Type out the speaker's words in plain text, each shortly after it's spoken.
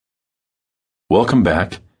Welcome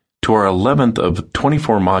back to our 11th of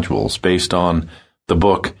 24 modules based on the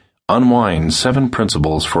book Unwind 7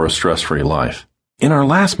 Principles for a Stress-Free Life. In our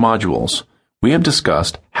last modules, we have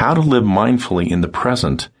discussed how to live mindfully in the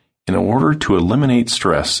present in order to eliminate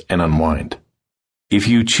stress and unwind. If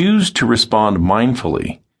you choose to respond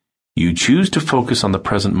mindfully, you choose to focus on the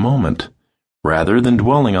present moment rather than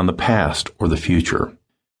dwelling on the past or the future.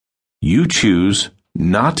 You choose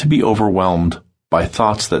not to be overwhelmed by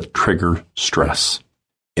thoughts that trigger stress.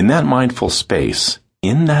 In that mindful space,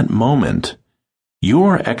 in that moment, you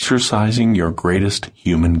are exercising your greatest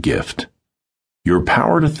human gift, your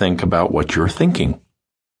power to think about what you're thinking.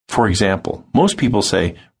 For example, most people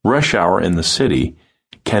say rush hour in the city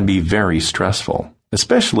can be very stressful,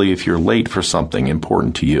 especially if you're late for something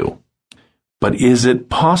important to you. But is it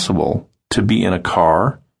possible to be in a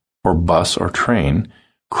car or bus or train,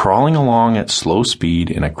 crawling along at slow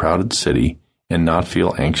speed in a crowded city and not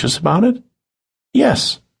feel anxious about it?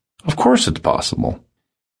 Yes, of course it's possible.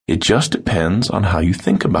 It just depends on how you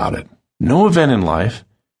think about it. No event in life,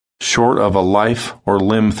 short of a life or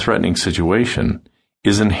limb threatening situation,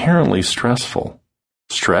 is inherently stressful.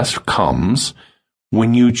 Stress comes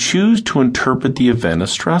when you choose to interpret the event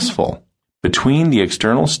as stressful. Between the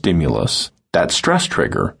external stimulus, that stress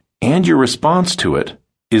trigger, and your response to it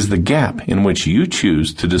is the gap in which you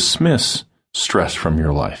choose to dismiss stress from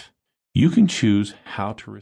your life. You can choose how to